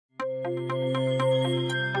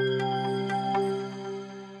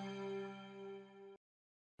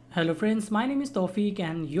Hello friends, my name is Tawfiq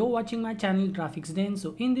and you're watching my channel Graphics Den.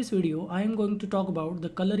 So in this video, I am going to talk about the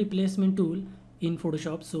color replacement tool in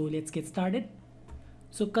Photoshop. So let's get started.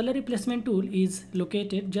 So color replacement tool is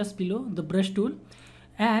located just below the brush tool,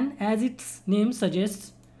 and as its name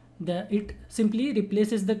suggests, it simply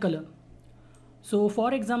replaces the color. So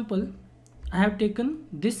for example, I have taken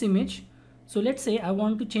this image. So let's say I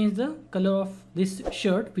want to change the color of this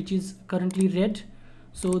shirt, which is currently red.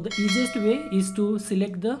 So the easiest way is to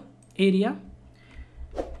select the area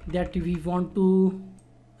that we want to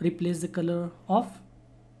replace the color of.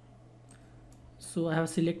 So I have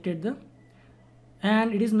selected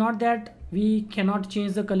and it is not that we cannot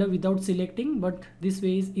change the color without selecting, but this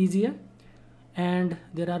way is easier and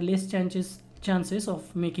there are less chances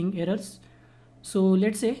of making errors. So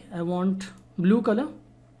let's say I want blue color,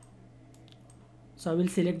 so I will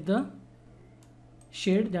select the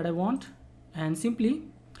shade that I want and simply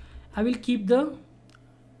I will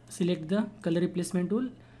select the color replacement tool,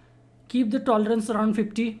 keep the tolerance around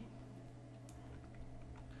 50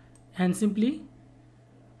 and simply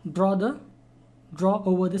draw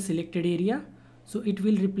over the selected area, so it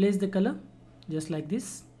will replace the color just like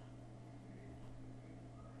this.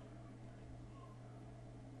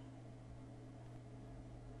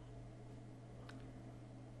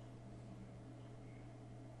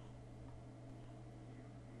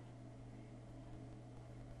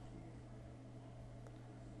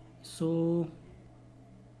 So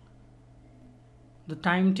the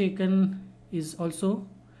time taken is also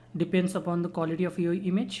depends upon the quality of your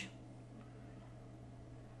image.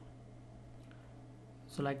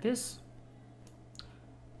 So like this.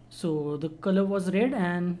 So the color was red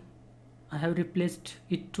and I have replaced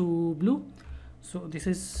it to blue. So this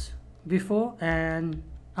is before and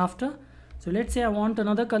after. So let's say I want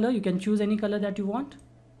another color. You can choose any color that you want.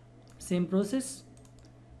 Same process.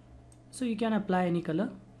 So you can apply any color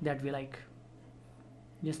that we like,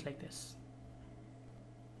 just like this.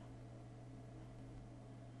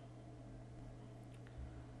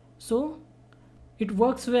 So it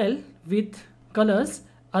works well with colors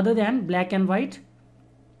other than black and white,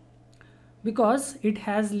 because it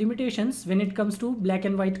has limitations when it comes to black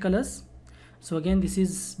and white colors. So again, this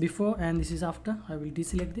is before and this is after. I will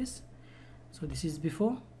deselect this. So this is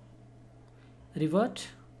before, revert,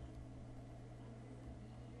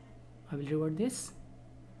 I will revert this,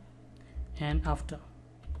 and after,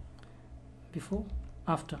 before,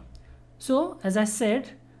 after. So as I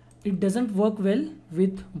said, it doesn't work well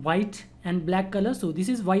with white and black color. So this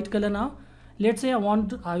is white color now. Let's say I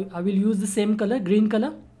will use the same color, green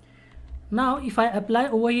color. Now if I apply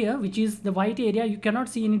over here, which is the white area, you cannot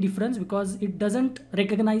see any difference because it doesn't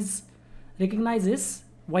recognizes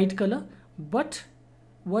white color. But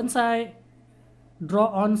once I draw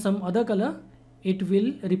on some other color, it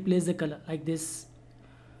will replace the color like this.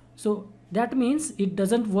 So that means it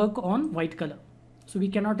doesn't work on white color. So we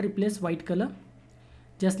cannot replace white color,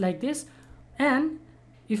 just like this. And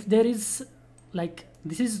if there is, like,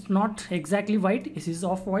 this is not exactly white, this is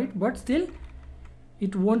off white, but still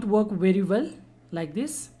it won't work very well like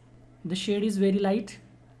this. The shade is very light,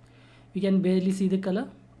 we can barely see the color.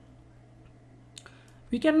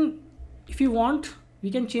 We can, if you want,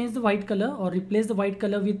 we can change the white color or replace the white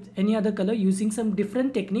color with any other color using some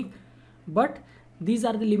different technique, but these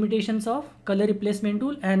are the limitations of color replacement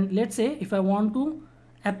tool. And let's say if I want to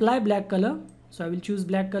apply black color, so I will choose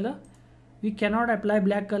black color. We cannot apply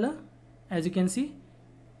black color, as you can see.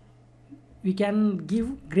 We can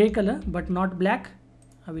give gray color but not black.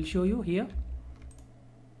 I will show you here.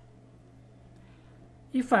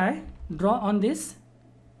 If I draw on this,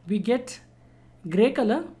 we get gray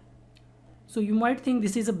color. So you might think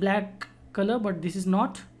this is a black color, but this is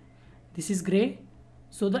not, this is gray.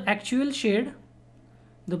 So the actual shade,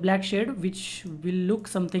 the black shade, which will look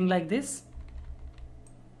something like this,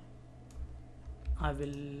 I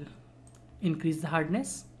will increase the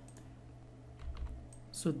hardness.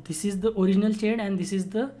 So this is the original shade and this is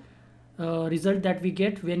the result that we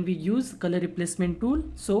get when we use color replacement tool.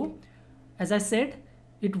 So as I said,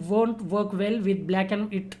 it won't work well with black,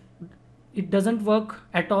 and it doesn't work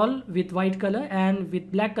at all with white color. And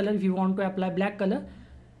with black color, if you want to apply black color,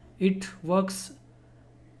 it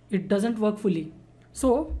doesn't work fully.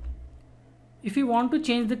 So if you want to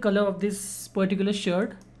change the color of this particular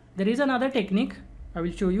shirt, there is another technique I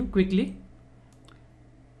will show you quickly.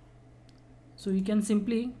 So you can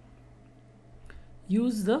simply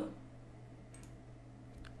use the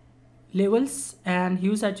levels and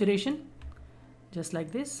hue saturation, just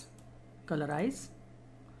like this, colorize.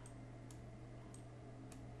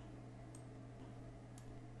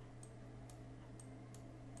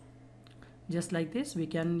 Just like this, we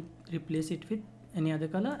can replace it with any other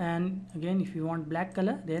color. And again, if you want black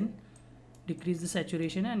color, then decrease the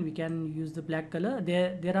saturation and we can use the black color.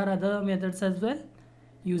 There are other methods as well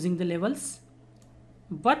using the levels,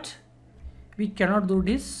 but we cannot do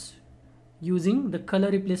this using the color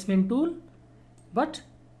replacement tool. But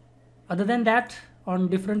other than that, on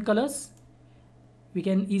different colors we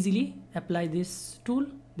can easily apply this tool,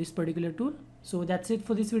 this particular tool. So that's it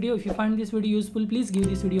for this video. If you find this video useful, please give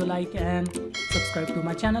this video a like and subscribe to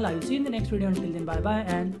my channel. I will see you in the next video. Until then, bye bye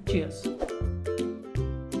and cheers.